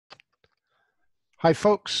Hi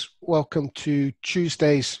folks, welcome to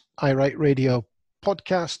Tuesday's I Write Radio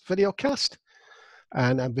podcast videocast.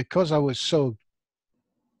 And because I was so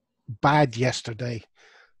bad yesterday,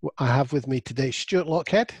 I have with me today Stuart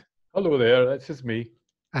Lockhead. Hello there, that's just me.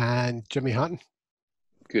 And Jimmy Hutton.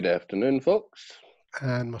 Good afternoon, folks.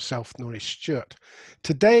 And myself, Norrie Stewart.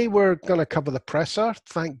 Today we're going to cover the presser.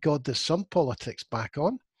 Thank God there's some politics back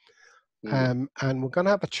on. And we're going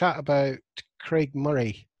to have a chat about Craig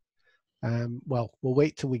Murray. Well, we'll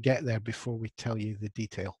wait till we get there before we tell you the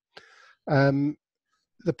detail. The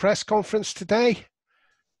press conference today,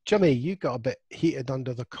 Jimmy, you got a bit heated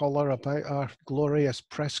under the collar about our glorious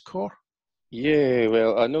press corps. Yeah,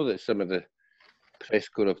 well, I know that some of the press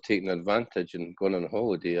corps have taken advantage and gone on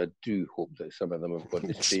holiday. I do hope that some of them have gone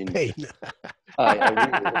to Spain.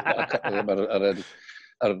 A couple of them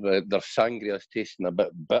their sangria's tasting a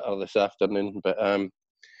bit bitter this afternoon, but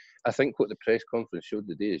I think what the press conference showed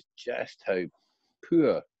today is just how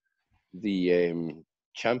poor the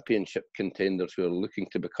championship contenders who are looking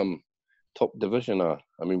to become top division are.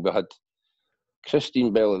 I mean, we had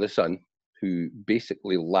Christine Bell of the Sun, who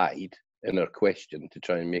basically lied in her question to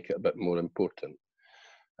try and make it a bit more important.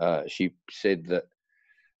 She said that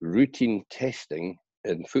routine testing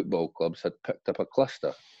in football clubs had picked up a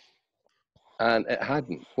cluster. And it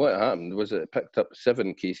hadn't. What happened was it picked up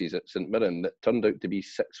 7 cases at St Mirren that turned out to be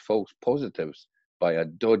 6 false positives by a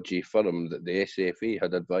dodgy firm that the SFA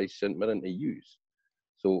had advised St Mirren to use.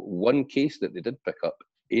 So one case that they did pick up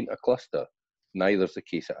ain't a cluster. Neither's the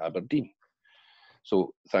case at Aberdeen.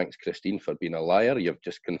 So thanks, Christine, for being a liar. You've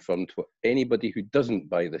just confirmed what anybody who doesn't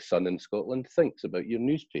buy the Sun in Scotland thinks about your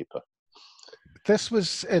newspaper. This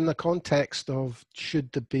was in the context of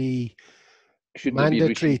should there be mandatory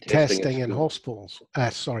mandatory testing in hospitals?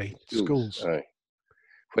 Schools. Aye.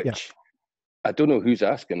 Which I don't know who's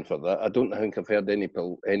asking for that. I don't think I've heard any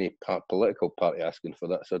political party asking for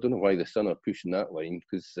that. So I don't know why the Sun are pushing that line,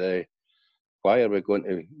 because why are we going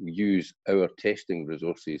to use our testing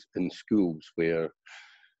resources in schools where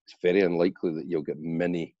it's very unlikely that you'll get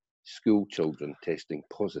many school children testing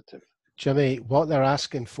positive? Jimmy, what they're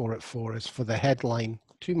asking for it for is for the headline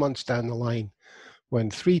 2 months down the line, when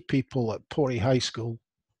 3 people at Porty High School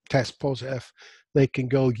test positive, they can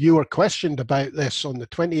go, you were questioned about this on the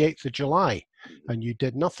 28th of July and you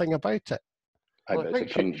did nothing about it. It's a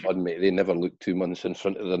current bun, mate. They never look 2 months in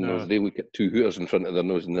front of their nose. They look at 2 hooters in front of their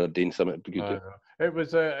nose and they're doing something good. It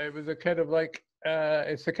was a kind of like,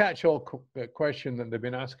 it's a catch-all question that they've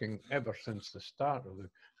been asking ever since the start of the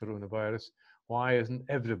coronavirus. Why isn't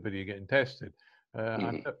everybody getting tested?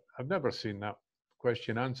 I've never seen that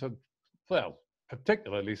question answered, well,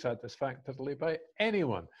 particularly satisfactorily by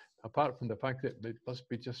anyone, apart from the fact that it must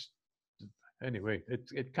be just, anyway,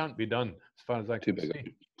 it can't be done as far as I can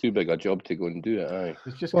see. Too big a job to go and do it, aye.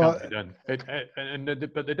 It just can't be done.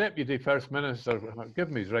 But the Deputy First Minister,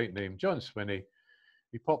 give me his right name, John Swinney,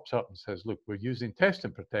 he pops up and says, look, we're using test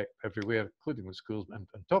and protect everywhere, including the schools, and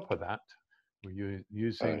on top of that, we're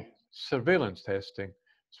using surveillance testing,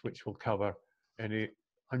 which will cover any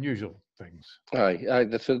unusual things. Aye.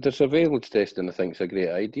 The surveillance testing, I think, is a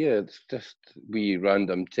great idea. It's just wee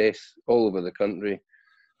random tests all over the country.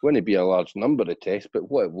 Going to be a large number of tests, but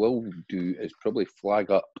what it will do is probably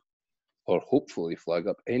flag up, or hopefully flag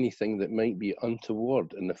up, anything that might be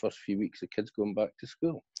untoward in the first few weeks of kids going back to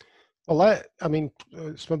school. Well, I mean,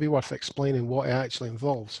 it's maybe worth explaining what it actually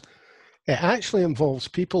involves. It actually involves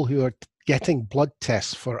people who are getting blood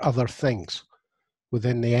tests for other things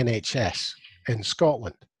within the NHS in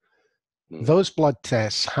Scotland. Those blood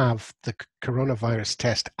tests have the coronavirus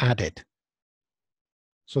test added.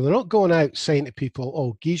 So they're not going out saying to people,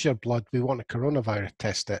 oh, geez your blood, we want a coronavirus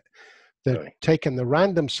test it. They're taking the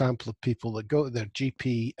random sample of people that go to their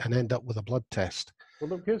GP and end up with a blood test.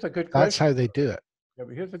 Well, look, here's a good question. That's how they do it. Yeah,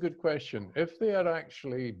 but here's a good question. If they are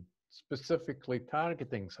actually specifically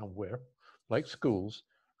targeting somewhere, like schools,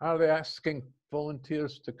 are they asking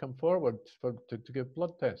volunteers to come forward to give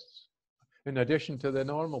blood tests in addition to the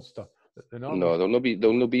normal stuff? No,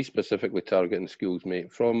 they'll not be specifically targeting schools,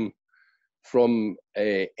 mate. From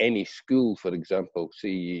any school, for example,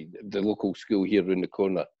 say the local school here around the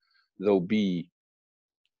corner, there'll be,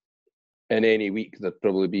 in any week, there'll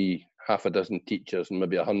probably be half a dozen teachers and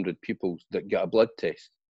maybe 100 pupils that get a blood test,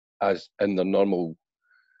 as in their normal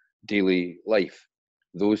daily life.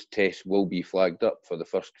 Those tests will be flagged up for the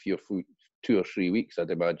first 2 or 3 weeks, I'd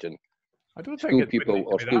imagine. I don't think people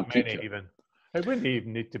or school teachers. It wouldn't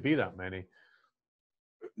even need to be that many.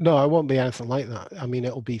 No, it won't be anything like that. I mean,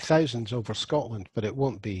 it'll be thousands over Scotland, but it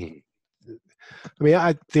won't be. I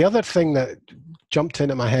mean, the other thing that jumped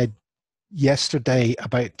into my head yesterday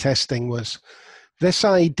about testing was this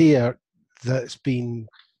idea that's been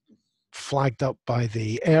flagged up by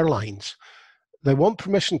the airlines. They want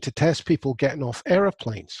permission to test people getting off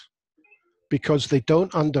aeroplanes because they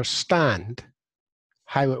don't understand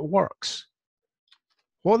how it works.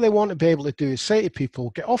 What they want to be able to do is say to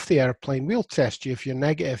people, get off the airplane, we'll test you. If you're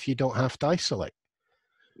negative, you don't have to isolate.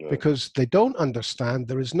 Yeah. Because they don't understand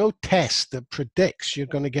there is no test that predicts you're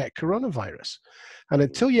going to get coronavirus. And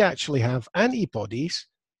until you actually have antibodies,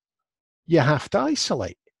 you have to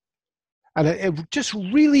isolate. And it just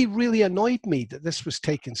really, really annoyed me that this was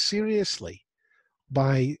taken seriously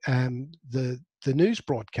by the news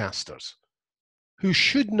broadcasters, who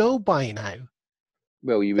should know by now.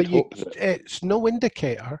 Well, you would hope that it's no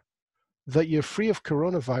indicator that you're free of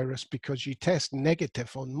coronavirus because you test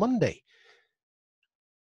negative on Monday.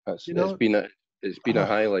 it's been a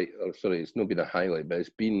highlight. Or sorry, it's not been a highlight, but it's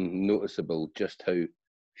been noticeable just how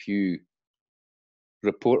few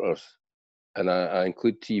reporters, and I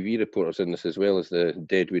include TV reporters in this as well as the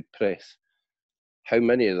deadwood press, how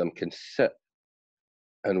many of them can sit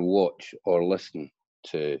and watch or listen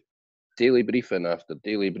to daily briefing after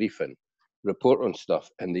daily briefing, report on stuff,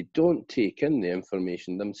 and they don't take in the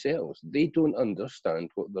information themselves. They don't understand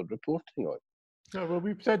what they're reporting on. No, well,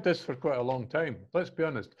 we've said this for quite a long time. Let's be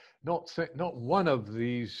honest. Not one of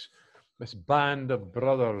this band of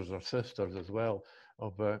brothers or sisters as well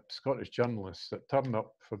of Scottish journalists that turn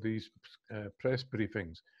up for these press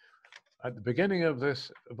briefings at the beginning of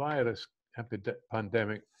this virus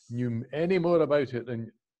pandemic knew any more about it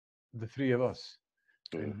than the three of us.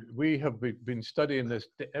 And we have been studying this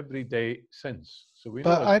every day since. So we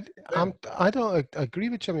know. But I don't agree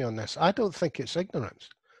with Jimmy on this. I don't think it's ignorance.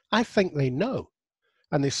 I think they know.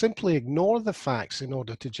 And they simply ignore the facts in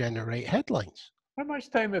order to generate headlines. How much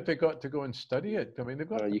time have they got to go and study it? I mean, they've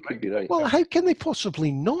got. You could be right. Well, how can they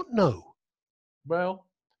possibly not know? Well,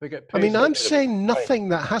 they get paid. I mean, I'm saying nothing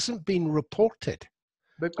that hasn't been reported.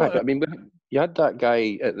 Right, I mean, you had that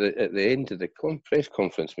guy at the end of the press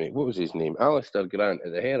conference, mate. What was his name? Alistair Grant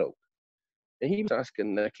at the Herald. And he was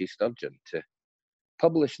asking Nicky Sturgeon to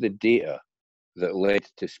publish the data that led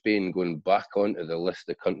to Spain going back onto the list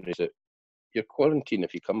of countries that you're quarantined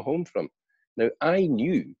if you come home from. Now, I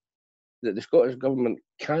knew that the Scottish government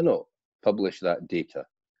cannot publish that data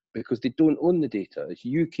because they don't own the data. It's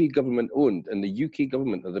UK government owned, and the UK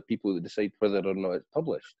government are the people that decide whether or not it's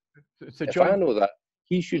published. I know that,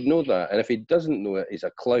 he should know that. And if he doesn't know it, he's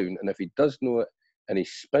a clown. And if he does know it and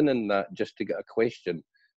he's spinning that just to get a question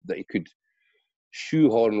that he could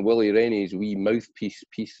shoehorn Willie Rennie's wee mouthpiece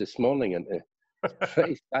piece this morning into,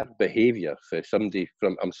 pretty sad behaviour for somebody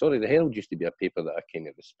from, I'm sorry, the Herald used to be a paper that I kind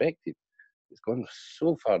of respected. It's gone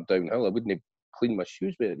so far downhill, I wouldn't have cleaned my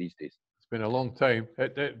shoes with it these days. It's been a long time.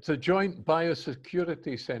 It's a joint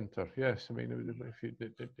biosecurity centre, yes. I mean,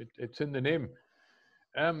 it's in the name.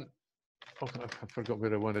 I forgot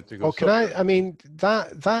where I wanted to go. Oh, I mean,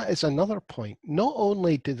 that is another point. Not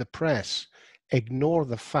only do the press ignore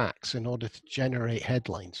the facts in order to generate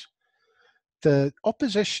headlines, the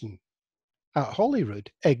opposition at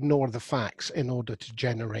Holyrood ignore the facts in order to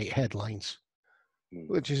generate headlines,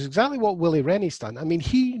 which is exactly what Willie Rennie's done. I mean,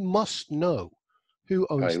 he must know who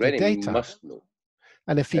owns the data. Must know.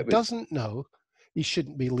 And if he doesn't know, he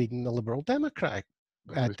shouldn't be leading the Liberal Democrats.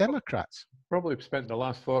 Probably spent the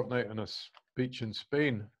last fortnight on a beach in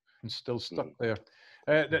Spain and still stuck there.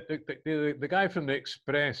 The guy from the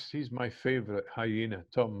Express, he's my favourite hyena,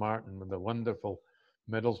 Tom Martin, with a wonderful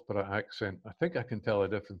Middlesbrough accent. I think I can tell a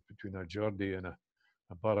difference between a Geordie and a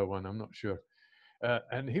Borough one, I'm not sure.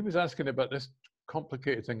 And he was asking about this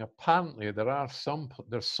complicated thing. Apparently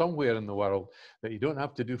there's somewhere in the world that you don't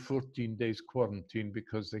have to do 14 days quarantine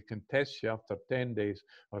because they can test you after 10 days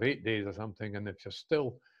or 8 days or something, and if you're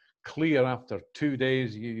still clear after 2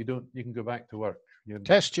 days, you can go back to work.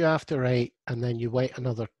 Test you after 8 and then you wait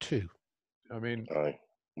another 2. I mean,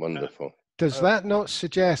 wonderful. Does that not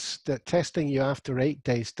suggest that testing you after 8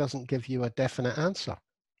 days doesn't give you a definite answer?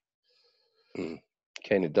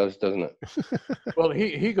 Kind of does, doesn't it? Well,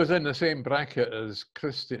 he goes in the same bracket as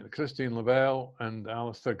Christine Lavelle and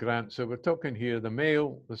Alistair Grant. So we're talking here the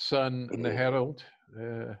Mail, the Sun, and the Herald,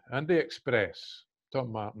 and the Express.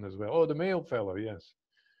 Tom Martin as well. Oh, the Mail fellow, yes.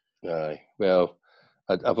 Aye. Well,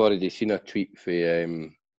 I've already seen a tweet for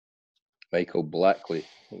Michael Blackley.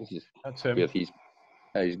 That's him. Where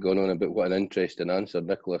he's gone on about what an interesting answer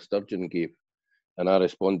Nicola Sturgeon gave. And I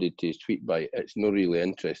responded to his tweet by, it's not really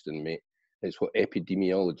interesting, mate. It's what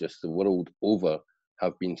epidemiologists the world over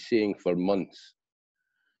have been saying for months.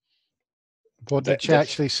 What did she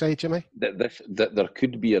actually say, Jimmy? That there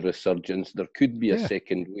could be a resurgence, there could be a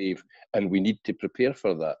second wave, and we need to prepare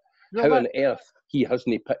for that. How on earth he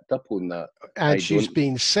hasn't picked up on that. And she's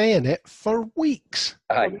been saying it for weeks.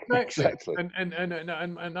 Aye, Exactly. exactly.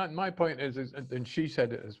 And my point is, and she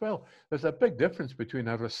said it as well, there's a big difference between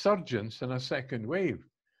a resurgence and a second wave.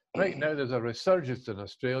 Right now, there's a resurgence in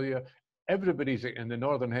Australia. Everybody's in the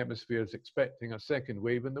Northern Hemisphere is expecting a second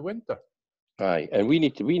wave in the winter. Aye, and we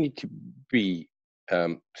need to be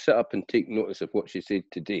sit up and take notice of what she said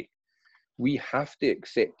today. We have to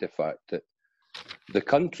accept the fact that the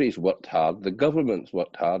country's worked hard, the government's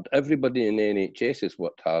worked hard, everybody in the NHS has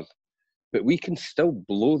worked hard, but we can still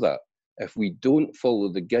blow that if we don't follow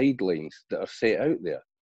the guidelines that are set out there.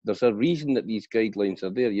 There's a reason that these guidelines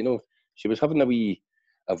are there. You know, she was having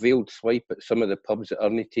a veiled swipe at some of the pubs that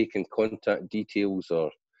aren't taking contact details, or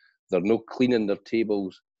they're not cleaning their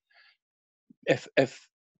tables. If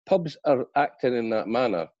pubs are acting in that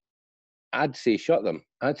manner, I'd say shut them.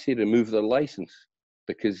 I'd say remove their licence,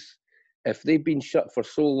 because if they've been shut for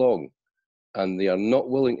so long and they are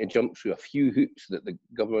not willing to jump through a few hoops that the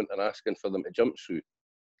government are asking for them to jump through,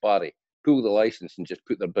 Barry, pull the licence and just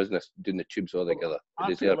put their business doing the tubes all together.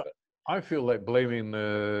 They deserve it. I feel like blaming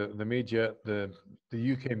the media, the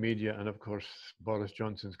UK media, and of course Boris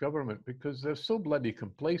Johnson's government, because they're so bloody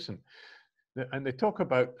complacent. And they talk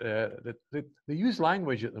about they use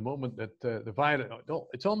language at the moment that the virus.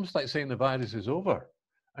 It's almost like saying the virus is over,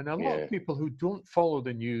 and a lot of people who don't follow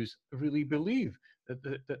the news really believe that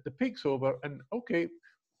the peak's over. And okay,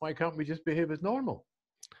 why can't we just behave as normal?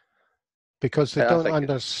 Because they don't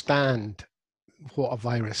understand what a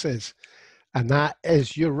virus is, and that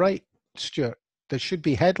is, you're right, Stuart. There should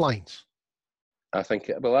be headlines. I think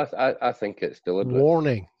I think it's deliberate.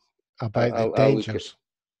 Warning about the dangers.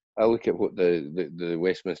 I look at what the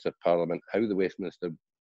Westminster Parliament, how the Westminster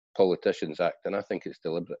politicians act, and I think it's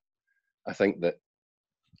deliberate. I think that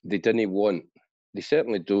they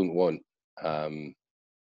certainly don't want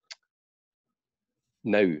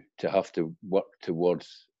now to have to work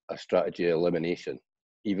towards a strategy of elimination,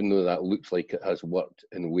 even though that looks like it has worked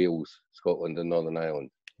in Wales, Scotland, and Northern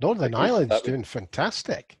Ireland. Northern Ireland's doing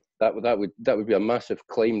fantastic. That would be a massive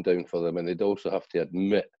climb down for them, and they'd also have to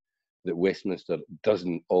admit that Westminster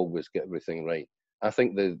doesn't always get everything right. I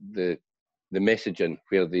think the messaging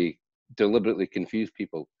where they deliberately confuse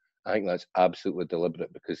people, I think that's absolutely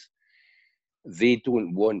deliberate, because they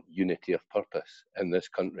don't want unity of purpose in this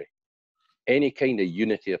country. Any kind of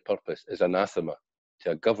unity of purpose is anathema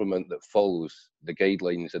to a government that follows the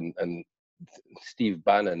guidelines and Steve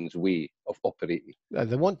Bannon's way of operating.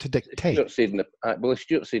 They want to dictate. Stuart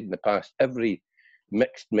said in the past, every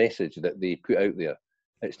mixed message that they put out there,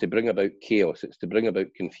 it's to bring about chaos, it's to bring about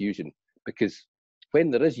confusion. Because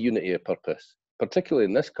when there is unity of purpose, particularly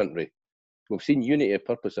in this country, we've seen unity of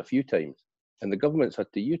purpose a few times, and the government's had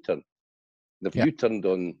to U-turn. They've U-turned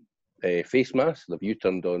on face masks, they've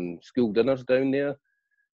U-turned on school dinners down there,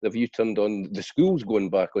 they've U-turned on the schools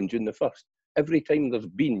going back on June the 1st. Every time there's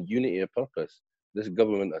been unity of purpose, this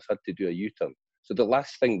government has had to do a U-turn. So the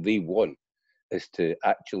last thing they want is to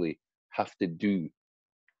actually have to do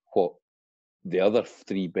what the other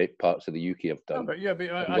three big parts of the UK have done,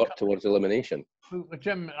 and work towards elimination.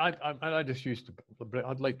 Jim, I just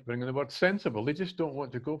I'd like to bring in the word sensible. They just don't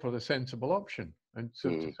want to go for the sensible option. And so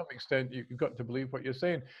to some extent, you've got to believe what you're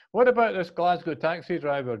saying. What about this Glasgow taxi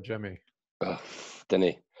driver, Jimmy? Oh,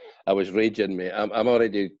 Dinny, I was raging, mate. I'm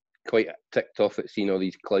already quite ticked off at seeing all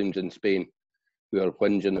these clowns in Spain who are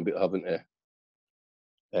whinging about having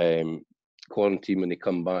to quarantine when they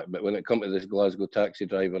come back. But when it comes to this Glasgow taxi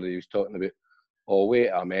driver, he was talking about, oh, wait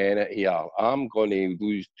a minute here, I'm going to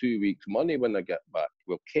lose 2 weeks' money when I get back.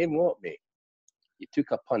 Well, Ken what, mate? You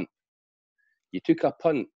took a punt. You took a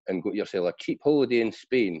punt and got yourself a cheap holiday in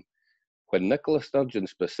Spain when Nicola Sturgeon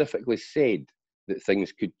specifically said that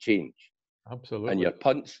things could change. Absolutely. And your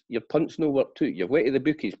punt's no work too. You've went to the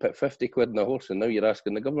bookies, put 50 quid in a horse, and now you're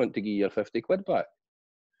asking the government to give you your 50 quid back.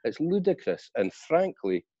 It's ludicrous. And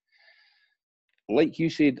frankly, like you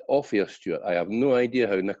said off here, Stuart, I have no idea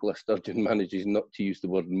how Nicola Sturgeon manages not to use the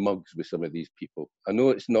word mugs with some of these people. I know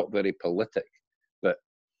it's not very politic, but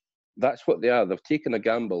that's what they are. They've taken a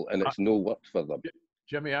gamble, and it's no work for them.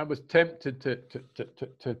 Jimmy, I was tempted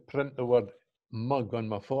to print the word mug on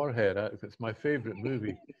my forehead. It's my favourite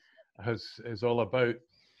movie. Is all about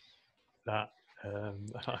that.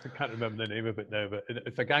 I can't remember the name of it now, but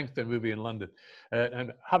it's a gangster movie in London.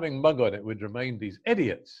 And having mug on it would remind these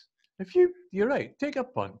idiots, you're right, take a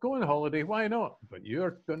punt, go on holiday, why not? But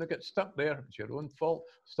you're going to get stuck there. It's your own fault.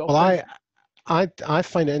 Stop. Well, I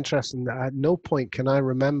find it interesting that at no point can I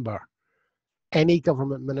remember any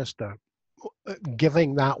government minister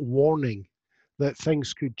giving that warning that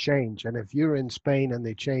things could change, and if you're in Spain and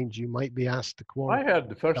they change, you might be asked to quarantine. I heard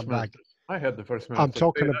the first minister. I heard the First Minister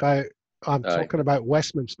I'm talking about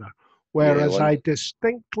Westminster. Whereas I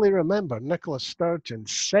distinctly remember Nicola Sturgeon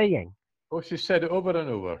saying, oh, she said it over and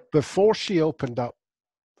over. Before she opened up,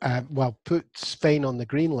 put Spain on the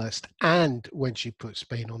green list, and when she put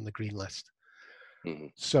Spain on the green list. Mm-hmm.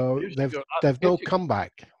 So they've no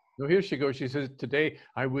comeback. No, here she goes. She says, today,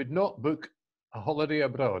 I would not book a holiday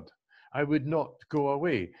abroad. I would not go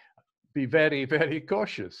away. Be very, very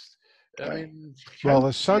cautious. I mean, well,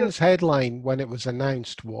 the Sun's headline when it was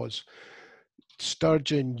announced was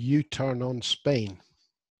Sturgeon U-turn on Spain,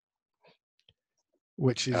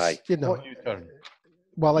 which is, what U-turn?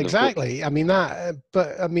 Well, exactly. I mean that,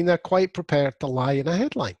 but I mean they're quite prepared to lie in a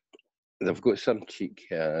headline. They've got some cheek.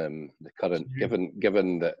 The current,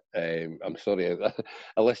 given that, I'm sorry,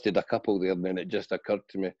 I listed a couple there, and then it just occurred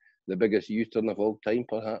to me the biggest U-turn of all time,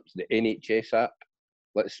 perhaps the NHS app.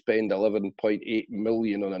 Let's spend 11.8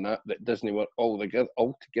 million on an app that doesn't work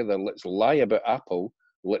altogether. Let's lie about Apple.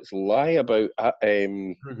 Let's lie about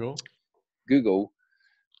Google,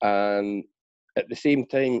 and at the same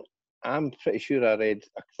time, I'm pretty sure I read,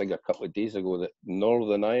 I think a couple of days ago, that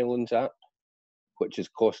Northern Ireland's app, which has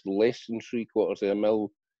cost less than $750,000,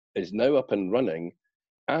 is now up and running,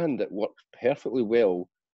 and it works perfectly well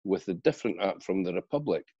with the different app from the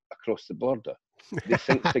Republic across the border. They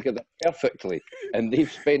sync together perfectly, and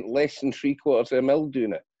they've spent less than $750,000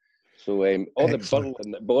 doing it. So all the burling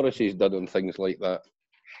that Boris has done on things like that.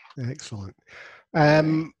 Excellent.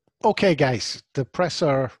 Okay, guys, the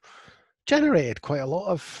presser generated quite a lot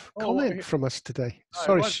of comment from us today.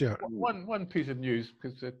 Sorry, Stuart. One piece of news,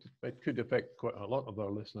 because it could affect quite a lot of our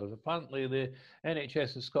listeners. Apparently, the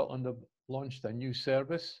NHS of Scotland have launched a new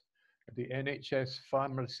service, the NHS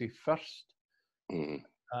Pharmacy First. Mm.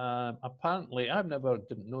 Apparently,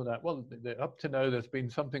 didn't know that. Well, up to now, there's been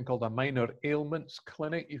something called a minor ailments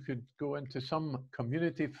clinic. You could go into some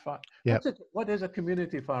community. What is a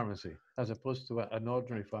community pharmacy as opposed to an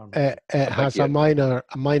ordinary pharmacy? It has a minor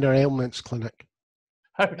ailments clinic.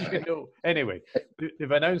 How do you know? Anyway,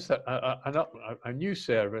 they've announced a new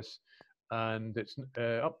service, and it's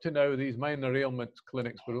up to now. These minor ailments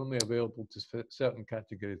clinics were only available to certain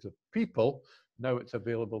categories of people. Now it's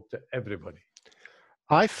available to everybody.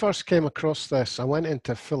 I first came across this. I went in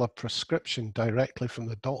to fill a prescription directly from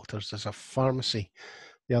the doctors. There's a pharmacy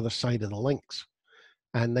the other side of the links.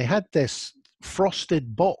 And they had this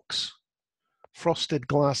frosted glass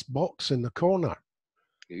box in the corner.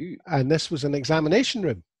 Ooh. And this was an examination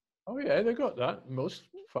room. Oh, yeah, they got that. Most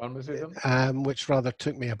pharmacies. Which rather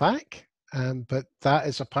took me aback. But that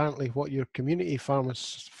is apparently what your community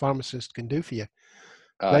pharmacist can do for you.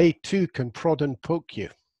 They too can prod and poke you.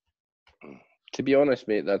 To be honest,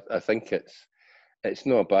 mate, I think it's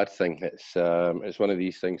not a bad thing. It's one of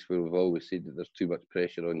these things where we've always said that there's too much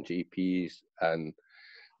pressure on GPs, and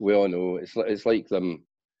we all know it's like them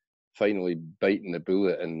finally biting the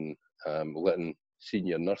bullet and letting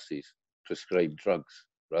senior nurses prescribe drugs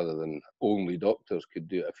rather than only doctors could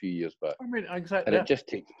do it a few years back. I mean, exactly. And it just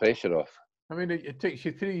takes pressure off. I mean, it takes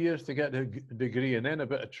you 3 years to get a degree and then a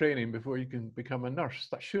bit of training before you can become a nurse.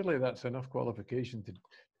 Surely that's enough qualification to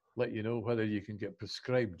let you know whether you can get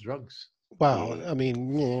prescribed drugs. Well, I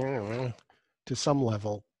mean, to some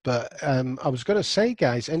level. But I was going to say,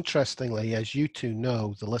 guys, interestingly, as you two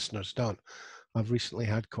know, the listeners don't, I've recently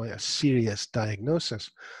had quite a serious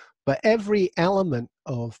diagnosis. But every element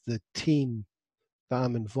of the team that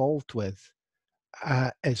I'm involved with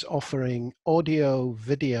is offering audio,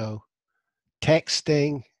 video,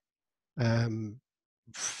 texting,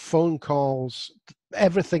 phone calls,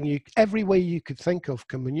 every way you could think of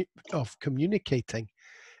communicating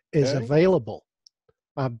is available.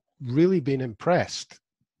 I've really been impressed.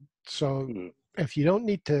 So if you don't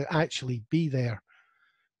need to actually be there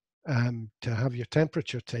to have your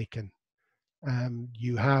temperature taken,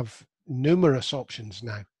 you have numerous options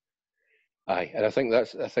now. Aye, and I think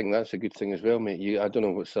that's a good thing as well, mate. I don't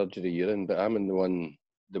know what surgery you're in, but I'm in the one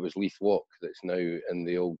that was Leith Walk that's now in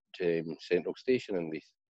the old Central Station in Leith.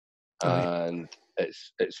 And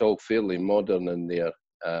it's all fairly modern in there,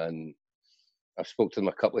 and I've spoke to them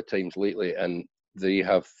a couple of times lately, and they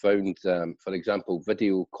have found, for example,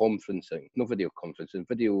 video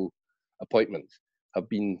appointments have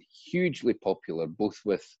been hugely popular, both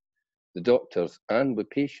with the doctors and with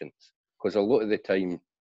patients, because a lot of the time,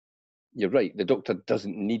 you're right, the doctor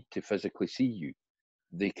doesn't need to physically see you.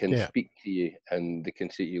 They can speak to you, and they can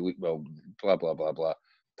say to you, look, well, blah, blah, blah, blah,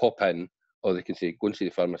 pop in, or they can say, go and see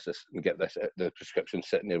the pharmacist and get the prescription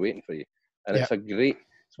sitting there waiting for you. And it's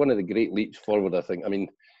one of the great leaps forward, I think. I mean,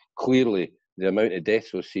 clearly the amount of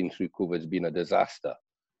deaths we've seen through COVID has been a disaster,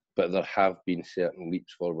 but there have been certain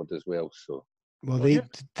leaps forward as well. So Well, Well, here's,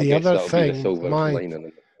 I the guess other that'll be the thing, silver my lining in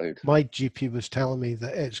the cloud. my GP was telling me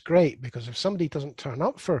that it's great because if somebody doesn't turn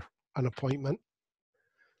up for an appointment,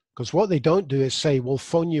 because what they don't do is say, we'll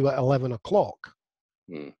phone you at 11 o'clock.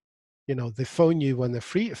 Mm. You know, they phone you when they're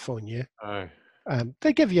free to phone you. aye.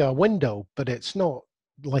 They give you a window, but it's not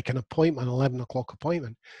like an appointment, 11 o'clock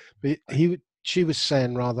appointment. But she was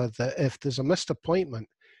saying rather that if there's a missed appointment,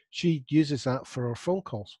 she uses that for her phone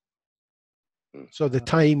calls. So the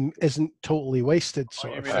time isn't totally wasted, Oh,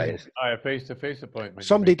 sort you of mean thing. a face-to-face appointment?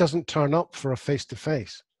 Somebody doesn't turn up for a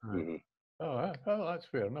face-to-face. Mhm. Oh, well, that's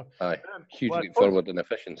fair enough. Aye, huge well, leap forward in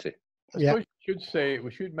efficiency. I Yeah. suppose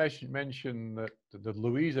we should mention that the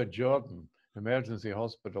Louisa Jordan Emergency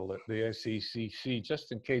Hospital at the SECC,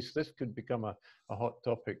 just in case this could become a hot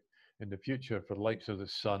topic in the future for the likes of the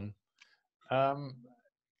Sun,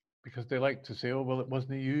 because they like to say, oh, well, it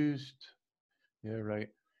wasn't used. Yeah, right.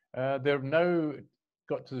 They've now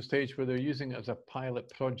got to the stage where they're using it as a pilot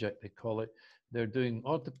project, they call it. They're doing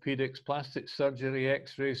orthopedics, plastic surgery,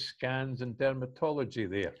 x-rays, scans, and dermatology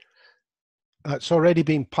there. It's already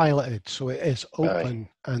been piloted, so it is Aye. open,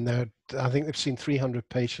 and I think they've seen 300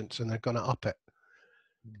 patients, and they're going to up it.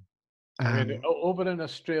 I mean, over in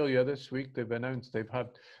Australia this week, they've announced they've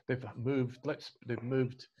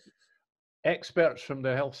moved experts from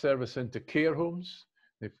the health service into care homes.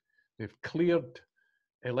 They've cleared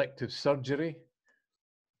elective surgery.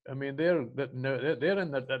 I mean, they're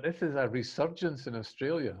in this is a resurgence in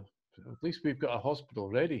Australia. At least we've got a hospital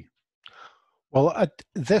ready. Well,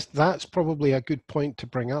 that's probably a good point to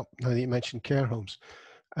bring up now that you mentioned care homes.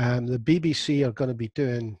 The BBC are going to be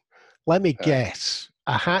doing, let me guess,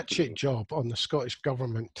 a hatchet job on the Scottish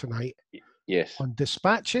government tonight. Yes. On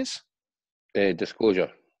dispatches? Disclosure.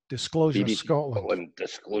 Disclosure BBC Scotland.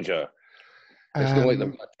 Disclosure. It's not like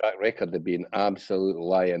they've got a track record of being absolute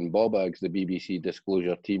lying bobbags, the BBC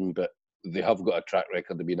Disclosure team, but they have got a track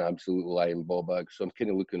record of being absolute lying bobbags. So I'm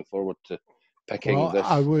kind of looking forward to picking this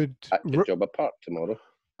job apart tomorrow.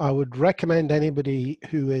 I would recommend anybody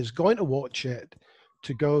who is going to watch it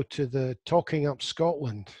to go to the Talking Up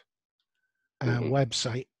Scotland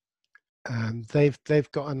website.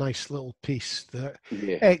 They've got a nice little piece that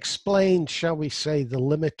explains, shall we say, the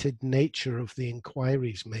limited nature of the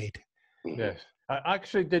inquiries made. Yes.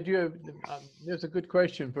 Actually, did you? There's a good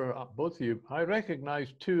question for both of you. I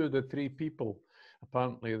recognise 2 of the 3 people,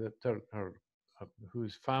 apparently, that are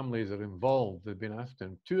whose families are involved. They've been asked,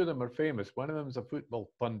 and 2 of them are famous. One of them is a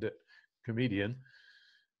football pundit, comedian.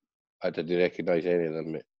 I didn't recognise any of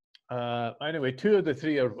them, mate. Anyway, 2 of the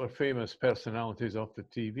 3 are famous personalities off the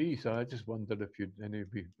TV. So I just wondered if any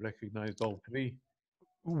of you recognised all 3.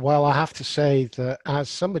 Well, I have to say that as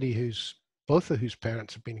somebody both of whose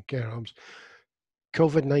parents have been in care homes,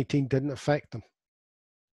 COVID-19 didn't affect them.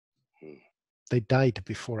 They died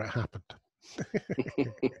before it happened.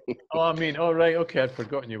 Oh, I mean, all right, okay, I'd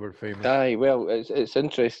forgotten you were famous. Aye, well, it's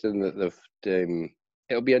interesting that they've.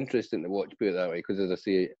 It'll be interesting to watch, put it that way, because as I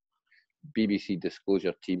say, BBC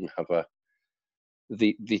Disclosure team have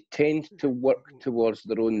they tend to work towards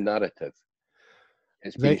their own narrative.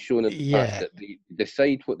 It's been shown in the past that they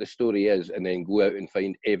decide what the story is and then go out and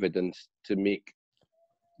find evidence to make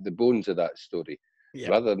the bones of that story,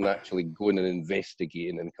 rather than actually going and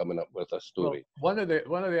investigating and coming up with a story. Well, one of the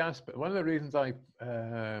reasons I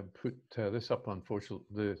put this up on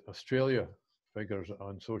the Australia figures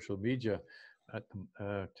on social media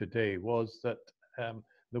today was that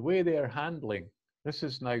the way they are handling this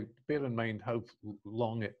is now. Bear in mind how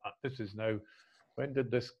long this is now. When did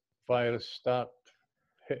this virus start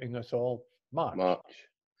hitting us all? March.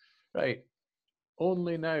 Right.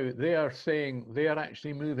 Only now they are saying they are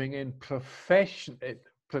actually moving in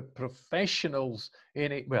professionals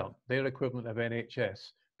in their equivalent of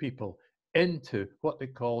NHS people into what they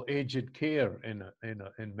call aged care in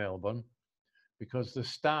Melbourne, because the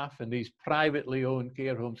staff in these privately owned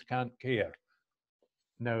care homes can't care.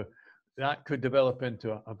 Now, that could develop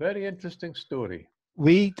into a very interesting story.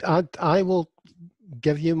 I will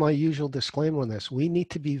give you my usual disclaimer on this. We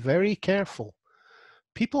need to be very careful.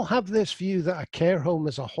 People have this view that a care home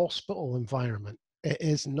is a hospital environment. It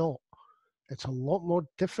is not. It's a lot more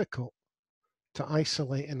difficult to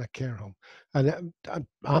isolate in a care home. And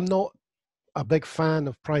I'm not a big fan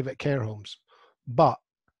of private care homes, but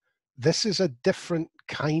this is a different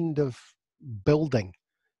kind of building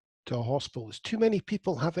to a hospital. There's too many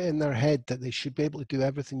people have it in their head that they should be able to do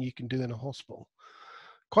everything you can do in a hospital.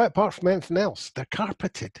 Quite apart from anything else, they're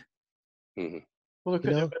carpeted. Mm-hmm. Well,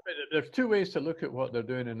 there's 2 ways to look at what they're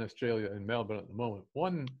doing in Australia and Melbourne at the moment.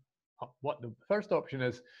 One, what the first option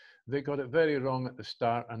is, they got it very wrong at the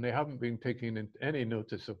start and they haven't been taking any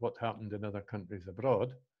notice of what happened in other countries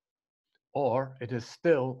abroad. or it is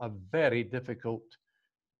still a very difficult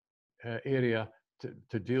area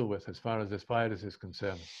to deal with as far as this virus is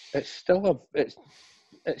concerned. It's still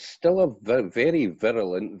a very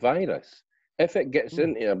virulent virus. If it gets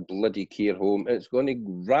into a bloody care home, it's going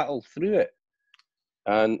to rattle through it.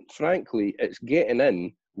 And frankly, it's getting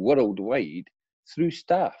in worldwide through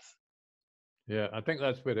staff. Yeah, I think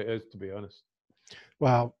that's where it is, to be honest.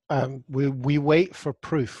 Well, we wait for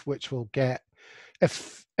proof, which we'll get.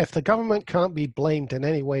 If the government can't be blamed in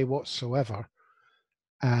any way whatsoever,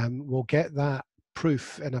 we'll get that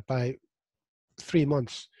proof in about 3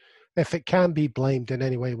 months. If it can be blamed in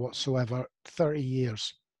any way whatsoever, 30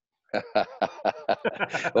 years.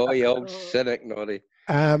 Oh, you old cynic, Noddy.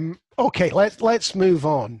 Okay, let's move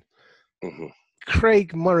on. Mm-hmm.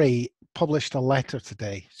 Craig Murray published a letter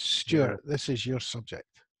today. Stuart, this is your subject.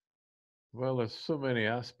 Well, there's so many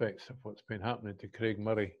aspects of what's been happening to Craig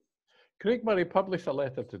Murray. Craig Murray published a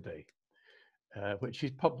letter today, which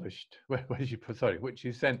he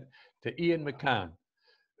sent to Ian McCann,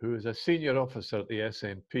 who is a senior officer at the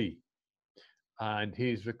SNP. And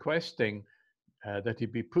he's requesting that he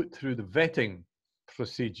be put through the vetting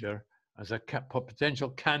procedure as a potential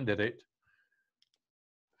candidate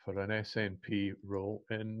for an SNP role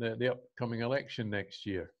in the upcoming election next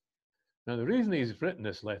year. Now, the reason he's written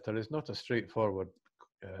this letter is not a straightforward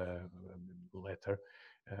letter.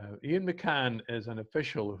 Ian McCann is an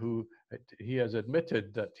official who he has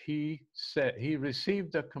admitted that he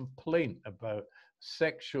received a complaint about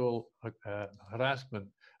sexual harassment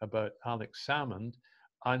about Alex Salmond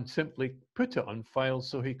and simply put it on file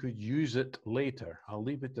so he could use it later. I'll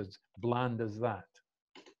leave it as bland as that.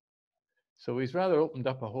 So he's rather opened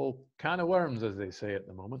up a whole can of worms, as they say at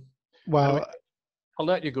the moment. Well, anyway, I'll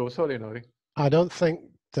let you go. Sorry, Nori. I don't think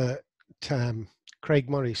that Craig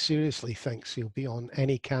Murray seriously thinks he'll be on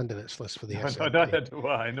any candidates list for the SNP. I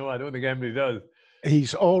don't think anybody does.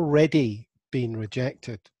 He's already been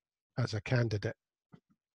rejected as a candidate.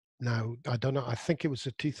 Now, I don't know, I think it was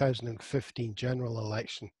the 2015 general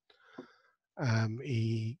election.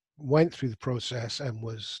 He went through the process and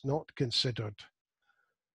was not considered.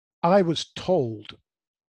 I was told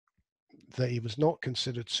that he was not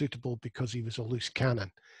considered suitable because he was a loose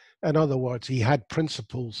cannon. In other words, he had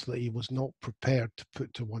principles that he was not prepared to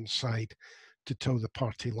put to one side to toe the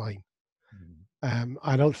party line.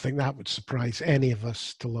 I don't think that would surprise any of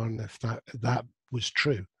us to learn if that was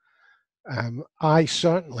true. I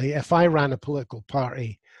certainly, if I ran a political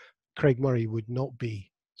party, Craig Murray would not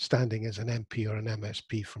be standing as an MP or an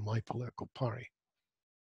MSP for my political party.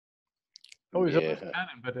 Oh, he's a loose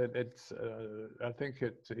cannon, but I think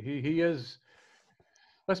he is.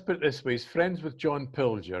 Let's put it this way: he's friends with John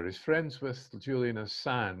Pilger. He's friends with Julian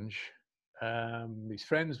Assange. He's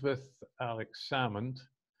friends with Alex Salmond.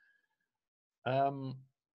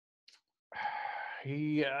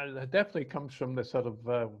 He definitely comes from the sort of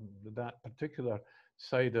that particular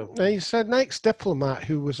side of. He's an ex-diplomat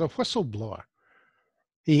who was a whistleblower.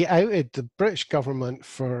 He outed the British government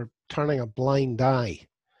for turning a blind eye.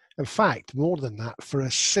 In fact, more than that, for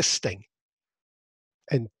assisting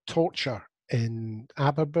in torture in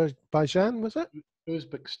Azerbaijan, was it?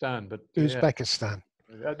 Uzbekistan, but Uzbekistan.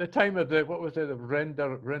 Yeah. At the time of the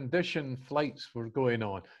rendition flights were going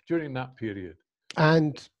on during that period.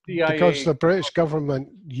 And CIA, because the British government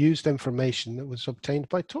used information that was obtained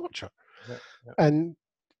by torture. Yeah. And,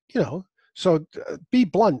 you know, so be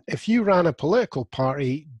blunt. If you ran a political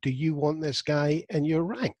party, do you want this guy in your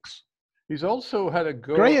ranks? He's also had a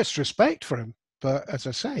go. Greatest respect for him, but as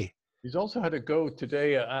I say. He's also had a go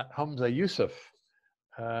today at Humza Yousaf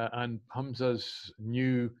and Humza's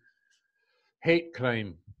new hate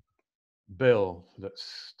crime bill that's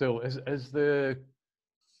still, is the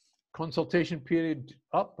consultation period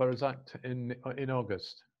up, or is that in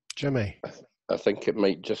August? Jimmy? I think it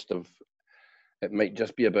might just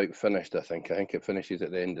be about finished. I think it finishes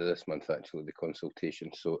at the end of this month, actually, the consultation.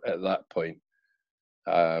 So at that point,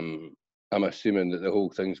 I'm assuming that the whole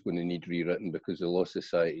thing's going to need rewritten because the Law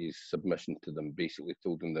Society's submission to them basically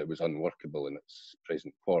told them that it was unworkable in its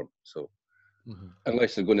present form. So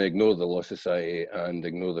unless they're going to ignore the Law Society and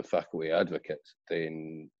ignore the faculty advocates,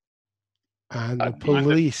 then... And the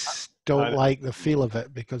police don't like the feel of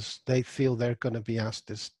it because they feel they're going to be asked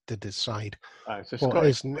to decide what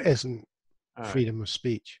isn't freedom of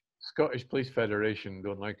speech. Scottish Police Federation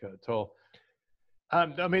don't like it at all.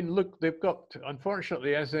 I mean, look, they've got,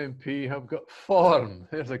 unfortunately, SNP have got form.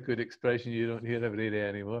 There's a good expression you don't hear every day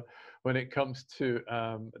anymore. When it comes to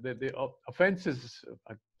the offences,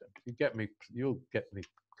 you'll get me,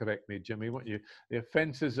 correct me, Jimmy, won't you? The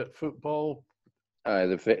offences at football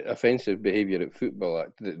The Offensive Behaviour at Football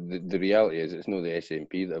Act, the reality is it's not the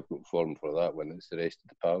SNP that have got formed for that one, it's the rest of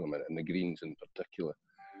the Parliament and the Greens in particular.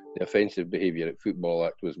 The Offensive Behaviour at Football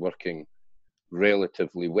Act was working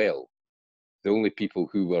relatively well. The only people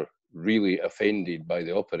who were really offended by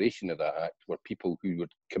the operation of that act were people who were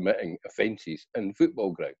committing offences in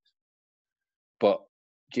football grounds. But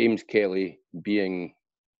James Kelly being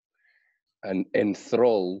an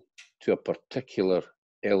enthrall to a particular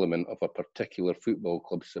element of a particular football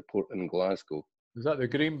club support in Glasgow. Is that the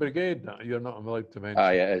Green Brigade that you're not allowed to mention?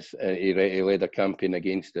 Aye, it is. He led a campaign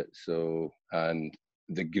against it. So, and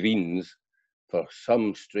the Greens, for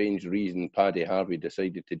some strange reason, Paddy Harvey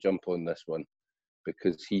decided to jump on this one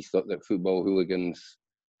because he thought that football hooligans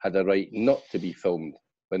had a right not to be filmed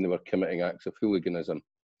when they were committing acts of hooliganism.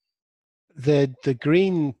 The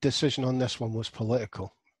Green decision on this one was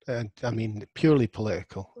political. I mean, purely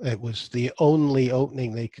political. It was the only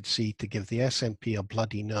opening they could see to give the SNP a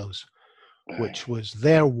bloody nose, which was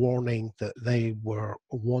their warning that they were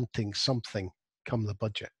wanting something come the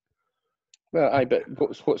budget. Well, I bet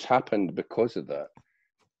what's happened because of that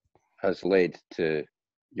has led to,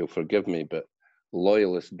 you'll forgive me, but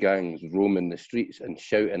loyalist gangs roaming the streets and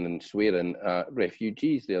shouting and swearing at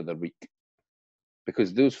refugees the other week.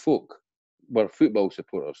 Because those folk were football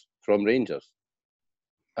supporters from Rangers.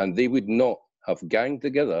 And they would not have ganged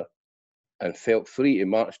together and felt free to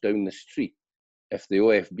march down the street if the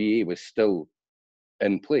OFBA was still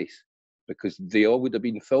in place, because they all would have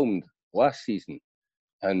been filmed last season.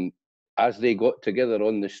 And as they got together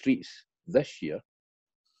on the streets this year,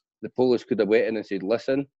 the police could have went in and said,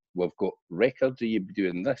 listen, we've got records of you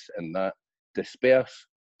doing this and that, disperse,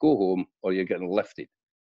 go home, or you're getting lifted.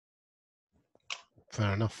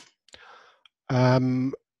 Fair enough.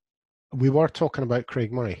 We were talking about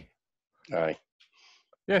Craig Murray. Aye.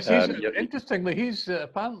 Yes, interestingly, he's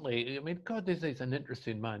apparently, I mean, God, this is an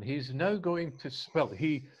interesting man. He's now going to, well,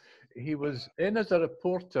 he was in as a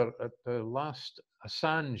reporter at the last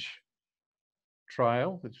Assange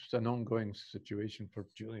trial, which was an ongoing situation for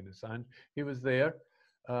Julian Assange. He was there.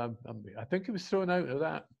 I think he was thrown out of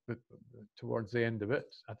that towards the end of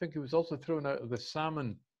it. I think he was also thrown out of the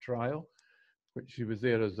Salmond trial, which he was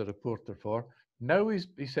there as a reporter for. Now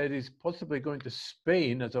he said he's possibly going to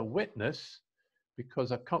Spain as a witness because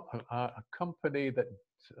a company that,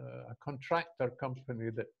 a contractor company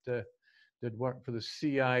that did work for the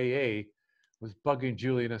CIA was bugging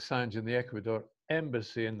Julian Assange in the Ecuador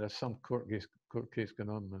embassy, and there's some court case going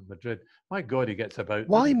on in Madrid. My God, he gets about.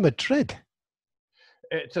 Why Madrid?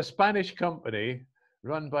 It's a Spanish company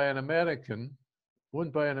run by an American,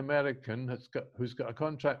 owned by an American who's got a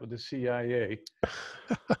contract with the CIA.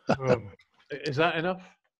 Is that enough?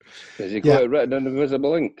 Has he got it written on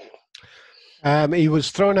invisible ink? He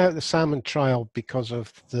was thrown out of the Salmond trial because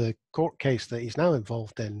of the court case that he's now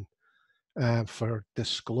involved in for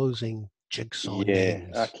disclosing jigsaw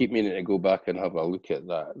names. I keep meaning to go back and have a look at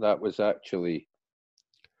that. That was actually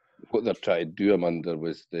what they're trying to do him under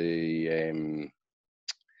was the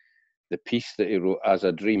piece that he wrote, As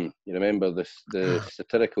a Dream. You remember the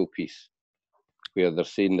satirical piece where they're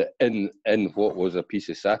saying that in what was a piece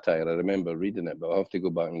of satire, I remember reading it, but I'll have to go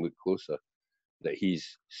back and look closer, that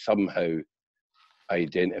he's somehow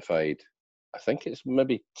identified, I think it's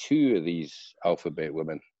maybe 2 of these alphabet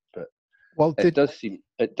women, but it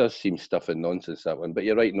does seem stuff and nonsense, that one. But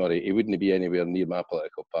you're right, Norrie, he wouldn't be anywhere near my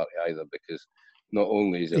political party either, because not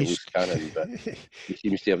only is he a loose cannon, but he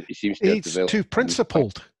seems to have developed... He's too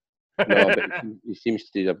principled. No, but he seems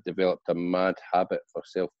to have developed a mad habit for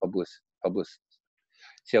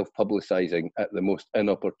self-publicising at the most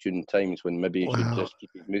inopportune times when maybe he should just keep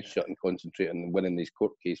his mouth shut and concentrate on winning this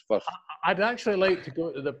court case first. I'd actually like to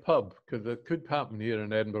go to the pub, because it could happen here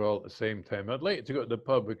in Edinburgh all at the same time. I'd like to go to the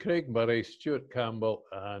pub with Craig Murray, Stuart Campbell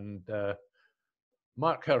and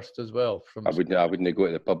Mark Hurst as well. I wouldn't go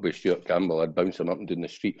to the pub with Stuart Campbell. I'd bounce him up and down the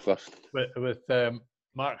street first. With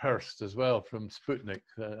Mark Hurst as well from Sputnik.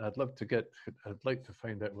 I'd like to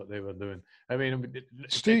find out what they were doing. I mean,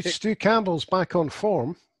 Stu Campbell's back on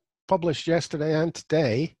form, published yesterday and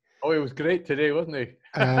today. Oh, he was great today, wasn't he?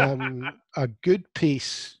 A good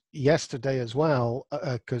piece yesterday as well,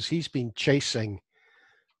 because he's been chasing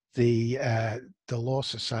the Law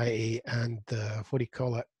Society and what do you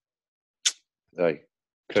call it?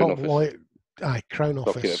 Crown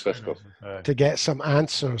Office to get some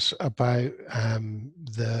answers about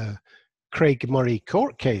the Craig Murray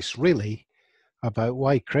court case, really, about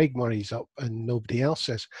why Craig Murray's up and nobody else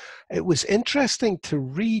is. It was interesting to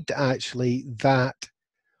read, actually, that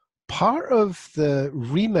part of the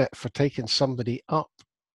remit for taking somebody up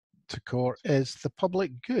to court is the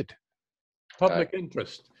public good. Public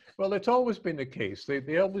interest. Well, it's always been the case.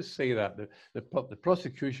 They always say that. The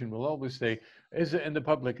prosecution will always say, is it in the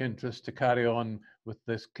public interest to carry on with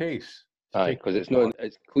this case? Aye, because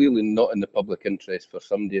it's clearly not in the public interest for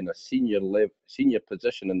somebody in a senior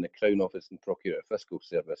position in the Crown Office and Procurator Fiscal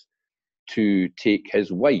Service to take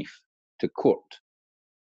his wife to court.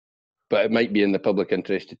 But it might be in the public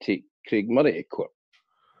interest to take Craig Murray to court.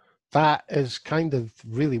 That is kind of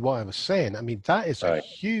really what I was saying. I mean, that is a Aye.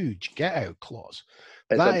 huge get-out clause.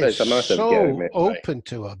 It's a massive so get-out, mate. open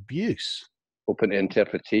to abuse. Open to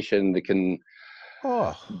interpretation. They can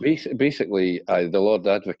Oh, basically, the Lord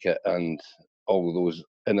Advocate and all those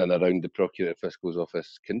in and around the Procurator Fiscal's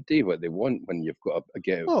office can do what they want when you've got a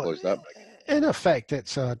get-out clause that big. In effect,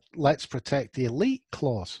 it's a let's protect the elite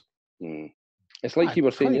clause. It's like you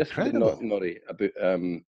were saying yesterday, incredible. Norrie, about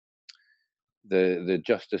the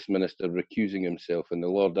Justice Minister recusing himself and the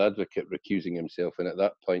Lord Advocate recusing himself, and at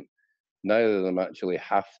that point, neither of them actually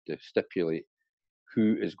have to stipulate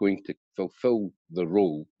who is going to fulfil the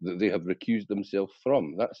role that they have recused themselves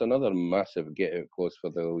from. That's another massive get-out clause for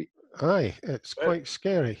the elite. Aye, it's quite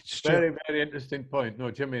scary. Very, very interesting point. No,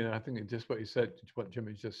 Jimmy, I think just what you said, what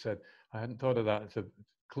Jimmy just said, I hadn't thought of that. It's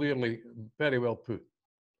clearly very well put.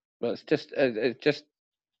 Well, it's just, I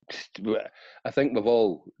think we've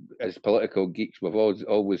all, as political geeks, we've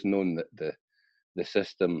always known that the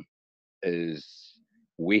system is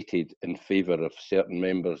weighted in favour of certain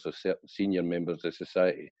members or certain senior members of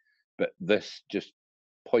society, but this just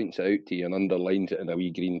points it out to you and underlines it in a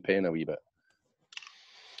wee green pen a wee bit.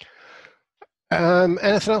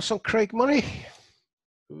 Anything else on Craig Murray?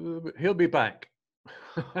 He'll be back.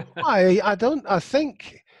 I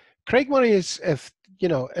think Craig Murray is, if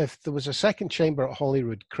there was a second chamber at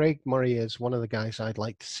Holyrood, Craig Murray is one of the guys I'd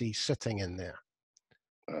like to see sitting in there.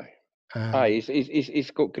 Aye.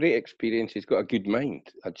 He's got great experience. He's got a good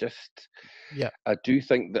mind. I do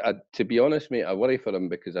think that, to be honest, mate, I worry for him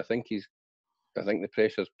because I think the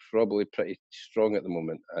pressure's probably pretty strong at the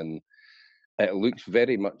moment, and it looks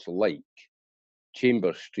very much like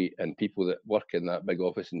Chambers Street and people that work in that big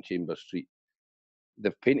office in Chambers Street.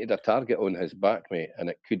 They've painted a target on his back, mate, and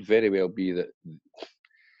it could very well be that,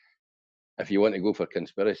 if you want to go for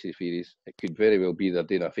conspiracy theories, it could very well be they're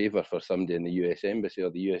doing a favour for somebody in the US Embassy or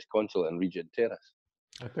the US Consulate in Regent Terrace.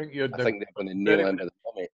 I think they're going to nail into the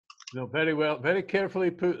money. No, very well, very carefully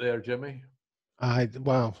put there, Jimmy. I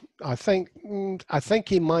think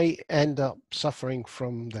he might end up suffering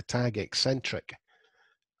from the tag eccentric.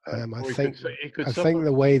 I think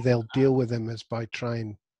the way they'll deal with him is by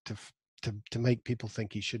trying to make people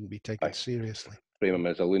think he shouldn't be taken seriously. Frame him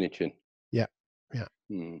as a Looney Tune. Yeah.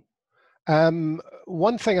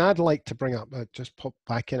 One thing I'd like to bring up, that just popped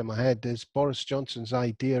back into my head, is Boris Johnson's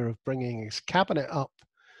idea of bringing his cabinet up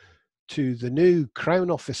to the new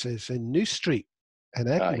Crown offices in New Street in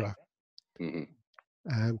Edinburgh.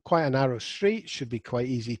 Quite a narrow street, should be quite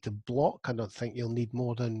easy to block. I don't think you'll need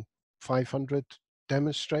more than 500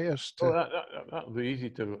 demonstrators. That'll be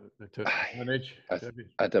easy to manage.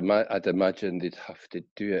 I'd imagine they'd have to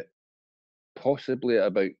do it possibly at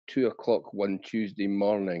about 2 o'clock one Tuesday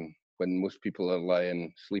morning when most people are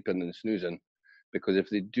lying, sleeping and snoozing, because if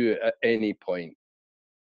they do it at any point,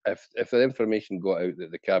 if the information got out that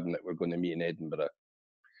the cabinet were going to meet in Edinburgh,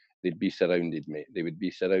 they'd be surrounded, mate. They would be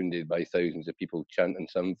surrounded by thousands of people chanting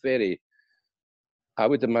some I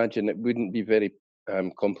would imagine it wouldn't be very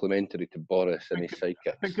complimentary to Boris and his sidekicks.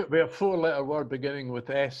 I think it'd be a 4-letter word beginning with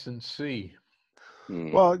S and C.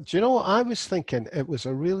 Well, do you know what I was thinking? It was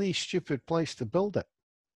a really stupid place to build it.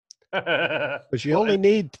 Because you only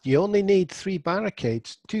need 3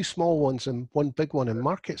 barricades, 2 small ones and 1 big one in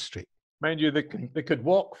Market Street. Mind you, they could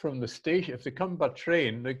walk from the station. If they come by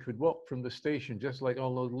train, they could walk from the station, just like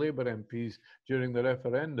all those Labour MPs during the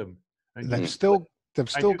referendum. And they've still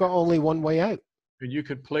got only one way out. And you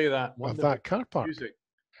could play that car park music.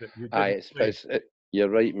 You're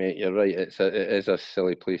right, mate. You're right. It is a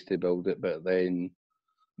silly place to build it, but then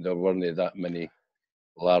there weren't that many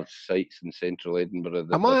large sites in central Edinburgh.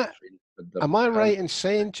 Am I right in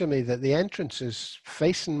saying, Jimmy, that the entrance is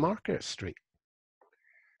facing Market Street?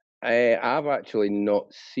 I've actually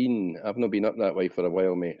not seen. I've not been up that way for a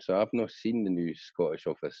while, mate. So I've not seen the new Scottish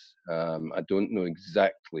office. I don't know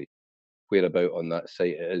exactly whereabout on that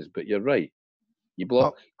site it is, but you're right. You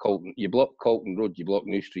block Colton. You block Colton Road. You block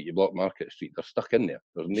New Street. You block Market Street. They're stuck in there.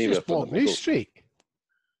 There's nowhere just block New Street.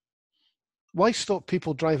 Why stop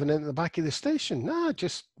people driving into the back of the station? Nah,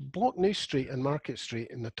 just block New Street and Market Street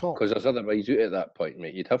in the top. Because there's other ways out at that point,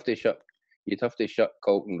 mate. You'd have to shut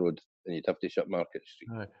Colton Road and you'd have to shut Market Street.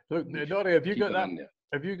 Right. Look, Norrie, have you got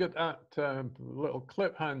that little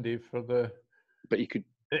clip handy for the? But you could.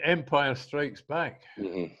 The Empire Strikes Back.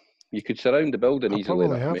 You could surround the building I easily.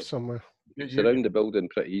 probably That, have mate. somewhere. You could surround the building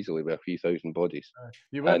pretty easily with a few thousand bodies.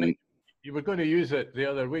 You And were going to use it the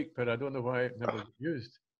other week, but I don't know why it never got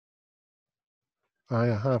used. I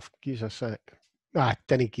have. Give us a sec.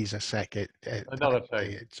 Didn't give us a sec. Another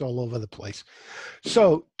time. It's all over the place.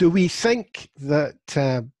 So, do we think that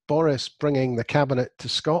Boris bringing the cabinet to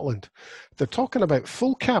Scotland, they're talking about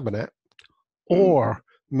full cabinet or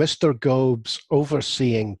Mr. Gobe's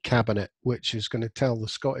overseeing cabinet, which is going to tell the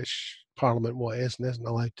Scottish Parliament what it is and isn't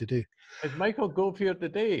allowed to do? Is Michael Gove here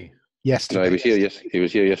today? Yesterday. no, he was here. Yes, he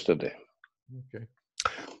was here yesterday. Okay.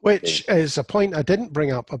 Which is a point I didn't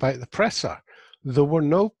bring up about the presser. There were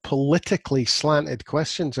no politically slanted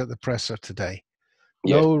questions at the presser today.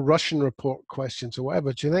 No Russian report questions or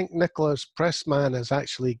whatever. Do you think Nicola's press man has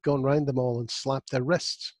actually gone round them all and slapped their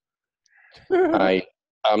wrists?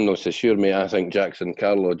 I'm not so sure, mate. I think Jackson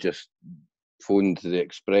Carlo just phoned the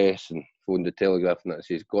Express and phoned the Telegraph and that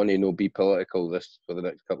says, "Gonna no be political this for the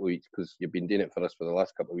next couple of weeks because you've been doing it for us for the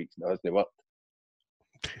last couple of weeks and it hasn't worked."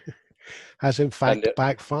 Has in fact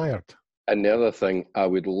backfired. And the other thing, I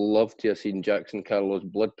would love to have seen Jackson Carlo's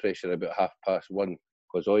blood pressure about 1:30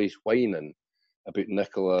 because all he's whining about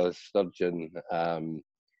Nicola Sturgeon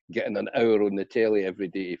getting an hour on the telly every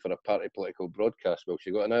day for a party political broadcast. Well,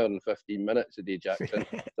 she got an hour and 15 minutes a day, Jackson.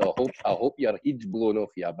 So I hope your head's blown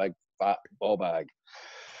off, you big fat ball bag.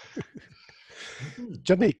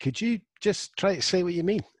 Jimmy, could you just try to say what you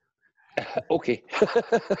mean? Okay.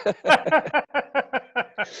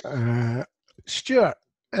 Stuart,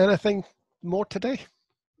 anything more today?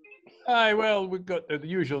 Aye, well, we've got the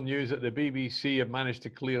usual news that the BBC have managed to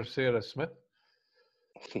clear Sarah Smith.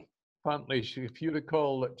 Apparently, if you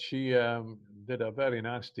recall, that she did a very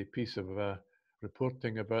nasty piece of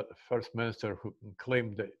reporting about the First Minister, who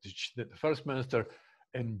claimed that the First Minister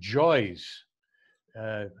enjoys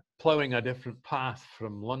ploughing a different path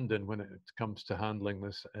from London when it comes to handling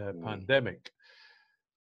this pandemic.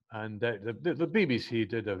 And the BBC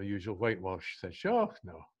did a usual whitewash, said, "Oh,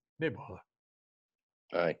 no bother."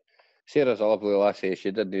 Aye. Sarah's a lovely lassie.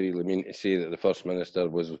 She didn't really mean to say that the First Minister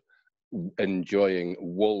was enjoying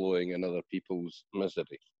wallowing in other people's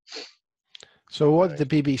misery. So what did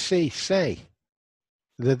the BBC say?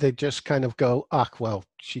 Did they just kind of go, well,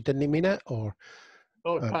 she didn't mean it? Or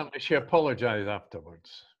apparently she apologised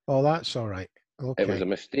afterwards. Oh, that's all right. Okay. It was a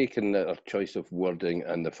mistake in her choice of wording,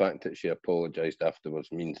 and the fact that she apologised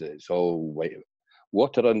afterwards means that it's all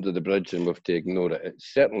water under the bridge and we have to ignore it. It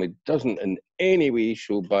certainly doesn't in any way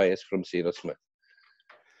show bias from Sarah Smith.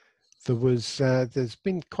 There's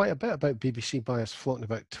been quite a bit about BBC bias floating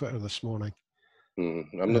about Twitter this morning.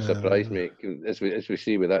 I'm not surprised, mate. As we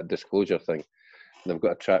see with that disclosure thing, they've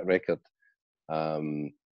got a track record.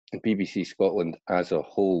 BBC Scotland as a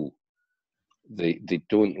whole, they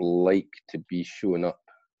don't like to be shown up,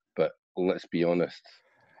 but let's be honest.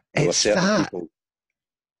 It's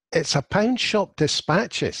a pound shop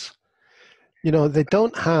dispatches. You know, they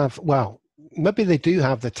don't have, well, maybe they do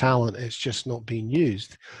have the talent, it's just not being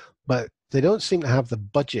used, but they don't seem to have the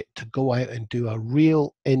budget to go out and do a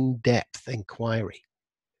real in-depth inquiry.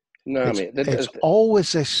 No, it's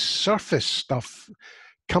always this surface stuff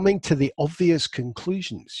coming to the obvious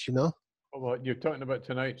conclusions, you know? Well, you're talking about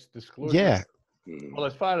tonight's disclosure? Yeah. Well,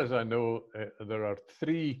 as far as I know, there are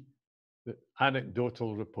 3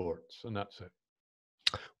 anecdotal reports, and that's it.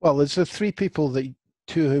 Well, there's the 3 people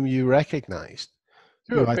to whom you recognised,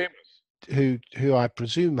 who are famous, who I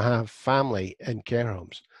presume have family in care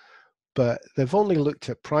homes, but they've only looked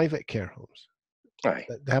at private care homes. Aye.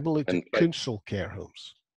 They haven't looked at council care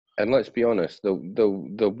homes. And let's be honest,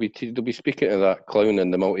 they'll be speaking to that clown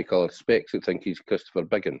in the multicoloured specs who think he's Christopher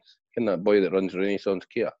Biggins, and that boy that runs Renaissance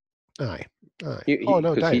Care. Aye.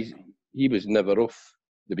 No doubt. He was never off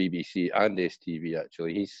the BBC and STV.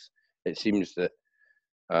 Actually, it seems that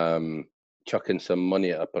chucking some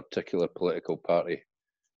money at a particular political party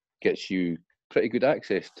gets you pretty good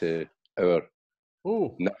access to our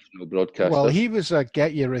national broadcaster. Well, he was a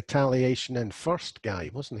get your retaliation in first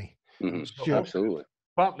guy, wasn't he? Mm-hmm. Absolutely.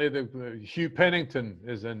 Partly Hugh Pennington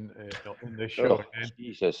is in the show. Oh,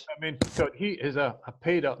 Jesus. I mean, so he is a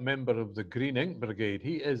paid-up member of the Green Ink Brigade.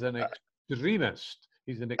 He is an extremist.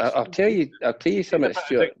 He's an extremist. I'll tell you something,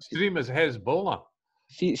 Stuart. As extreme as Hezbollah.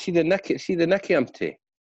 See the Nicky empty.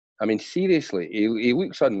 I mean, seriously, he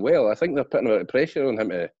looks unwell. I think they're putting a bit of pressure on him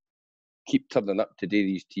to keep turning up to do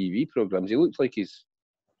these TV programmes. He looks like he's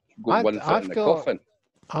got one foot in the coffin.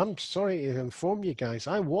 I'm sorry to inform you guys.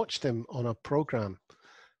 I watched him on a programme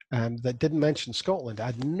that didn't mention Scotland. It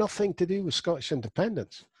had nothing to do with Scottish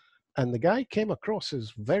independence. And the guy came across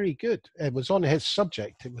as very good. It was on his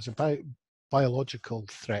subject. It was about biological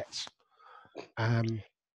threats. But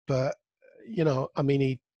but you know, I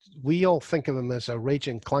mean, we all think of him as a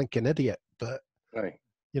raging, clanking idiot, but Right.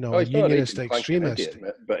 you know, Oh, a he's not a unionist raging clanking extremist.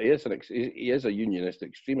 idiot, but he is a unionist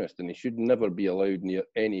extremist, and he should never be allowed near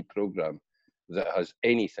any programme that has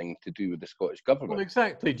anything to do with the Scottish Well, government.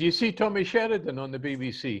 exactly. Do you see Tommy Sheridan on the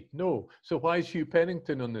BBC? No. So why is Hugh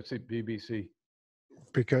Pennington on the BBC?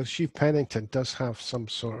 Because Hugh Pennington does have some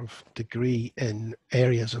sort of degree in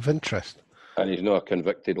areas of interest And he's not a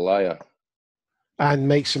convicted liar. and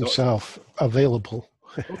makes himself available.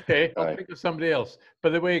 Okay, I'll Aye. think of somebody else. By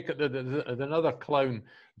the way, there's another clown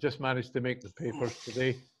just managed to make the papers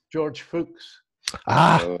today. George Foulkes.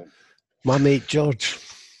 Ah, my mate George.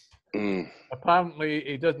 Apparently,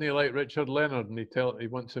 he doesn't like Richard Leonard, and he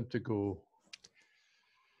wants him to go.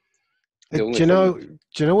 Do you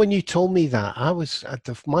know when you told me that,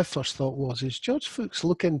 my first thought was, is George Foulkes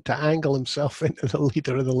looking to angle himself into the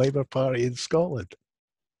leader of the Labour Party in Scotland?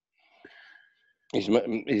 He's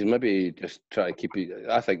maybe just trying to keep it.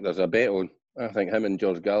 I think there's a bet on. I think him and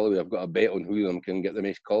George Galloway have got a bet on who of them can get the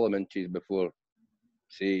most column inches before,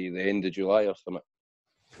 say, the end of July or something.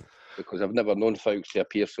 Because I've never known Foulkes to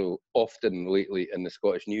appear so often lately in the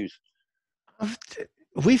Scottish news.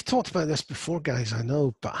 We've talked about this before, guys, I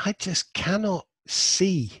know, but I just cannot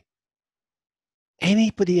see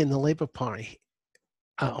anybody in the Labour Party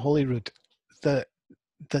at Holyrood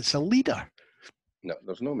that's a leader. No,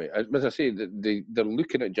 there's no, mate. As I say, they're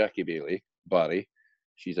looking at Jackie Baillie, Barry.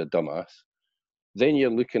 She's a dumbass. Then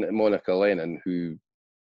you're looking at Monica Lennon, who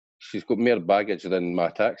she's got more baggage than my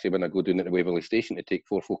taxi when I go down to Waverley Station to take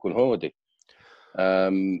 4 folk on holiday.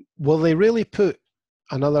 Will they really put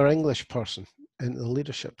another English person in the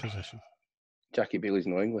leadership position? Jackie Baillie's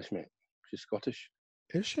not English, mate. She's Scottish.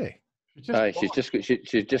 Is she?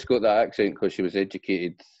 She's just got that accent because she was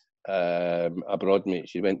educated abroad, mate.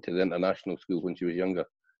 She went to the international school when she was younger.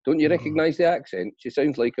 Don't you recognise the accent? She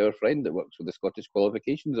sounds like our friend that works for the Scottish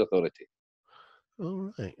Qualifications Authority.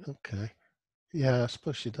 Oh, right. Okay. Yeah, I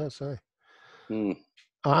suppose she does,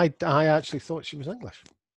 I actually thought she was English.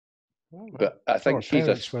 But I think she's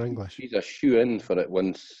a shoe-in for it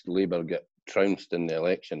once Labour get trounced in the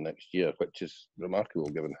election next year, which is remarkable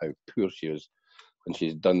given how poor she was when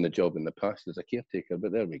she's done the job in the past as a caretaker.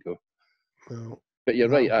 But there we go. Well, but you're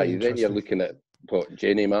right, then you're looking at, what,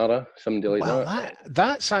 Jenny Mara, somebody like that?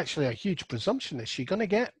 That's actually a huge presumption. Is she going to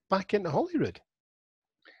get back into Holyrood?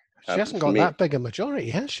 She hasn't got that big a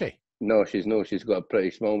majority, has she? No, she's got a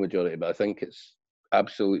pretty small majority, but I think it's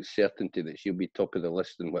absolute certainty that she'll be top of the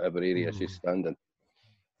list in whatever area she's standing,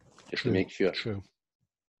 just to make sure. True.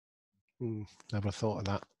 Never thought of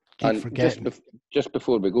that. Keep forgetting. Just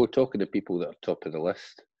before we go, talking to people that are top of the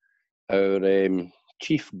list, our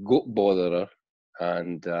chief goat botherer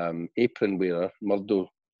and apron wearer, Murdo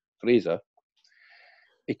Fraser,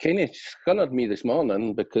 he kind of scunnered me this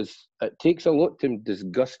morning because it takes a lot to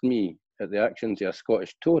disgust me at the actions of a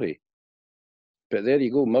Scottish Tory. But there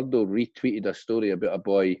you go, Murdo retweeted a story about a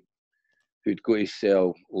boy who'd got his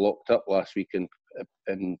cell locked up last week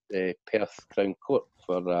in Perth Crown Court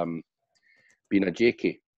for being a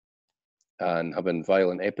jakey and having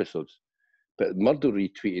violent episodes. But Murdo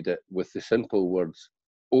retweeted it with the simple words,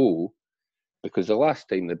 "Oh," because the last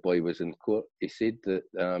time the boy was in court, he said that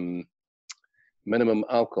minimum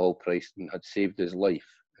alcohol pricing had saved his life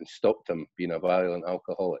and stopped him being a violent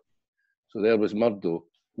alcoholic. So there was Murdo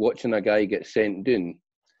watching a guy get sent down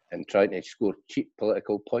and trying to score cheap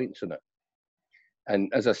political points on it.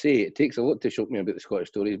 And as I say, it takes a lot to shock me about the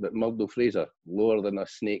Scottish Tories, but Murdo Fraser, lower than a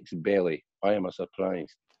snake's belly. I am a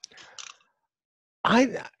surprise.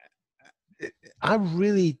 I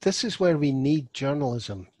really, this is where we need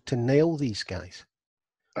journalism to nail these guys.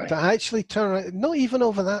 Aye. To actually turn around, not even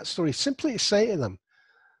over that story, simply to say to them,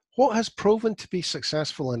 what has proven to be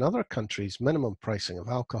successful in other countries, minimum pricing of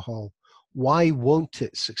alcohol, why won't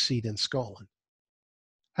it succeed in Scotland?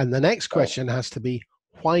 And the next question has to be,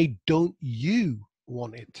 why don't you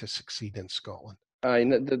want it to succeed in Scotland? Aye,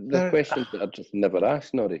 the questions that are just never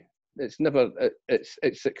asked, Noddy.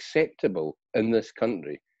 It's acceptable in this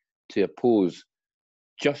country to oppose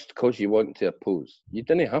just because you want to oppose. You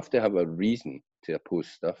don't have to have a reason to oppose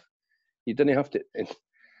stuff. You don't have to.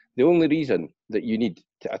 The only reason that you need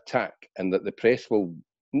to attack and that the press will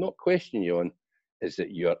not question you on is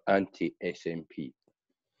that you're anti-SNP.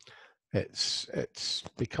 It's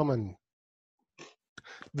becoming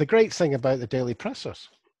the great thing about the daily pressers.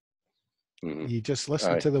 Mm-hmm. You just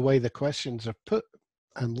listen to the way the questions are put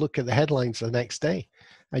and look at the headlines the next day,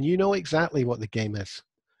 and you know exactly what the game is.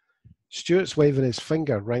 Stuart's waving his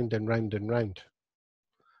finger round and round and round.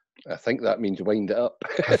 I think that means wind it up.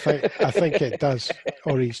 I think it does,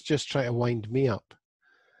 or he's just trying to wind me up.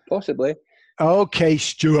 Possibly. Okay,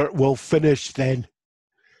 Stuart, we'll finish then.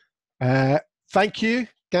 Thank you,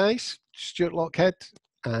 guys. Stuart Lockhead,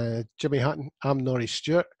 Jimmy Hutton. I'm Norrie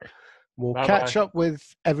Stewart. We'll catch up with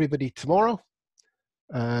everybody tomorrow.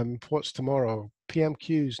 What's tomorrow?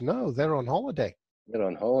 PMQs? No, they're on holiday. They're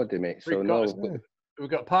on holiday, mate. So we've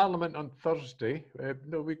got Parliament on Thursday.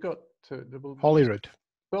 No, we've got Holyrood.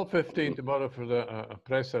 12:15 tomorrow for the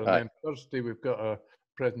presser, and then Thursday we've got a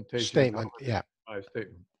presentation. Statement, yeah.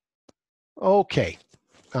 Statement. Okay.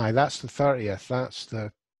 That's the 30th. That's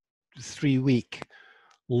the 3-week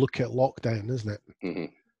look at lockdown, isn't it? Mm-hmm.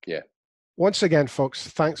 Yeah. Once again, folks,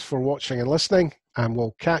 thanks for watching and listening, and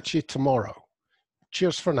we'll catch you tomorrow.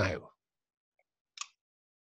 Cheers for now.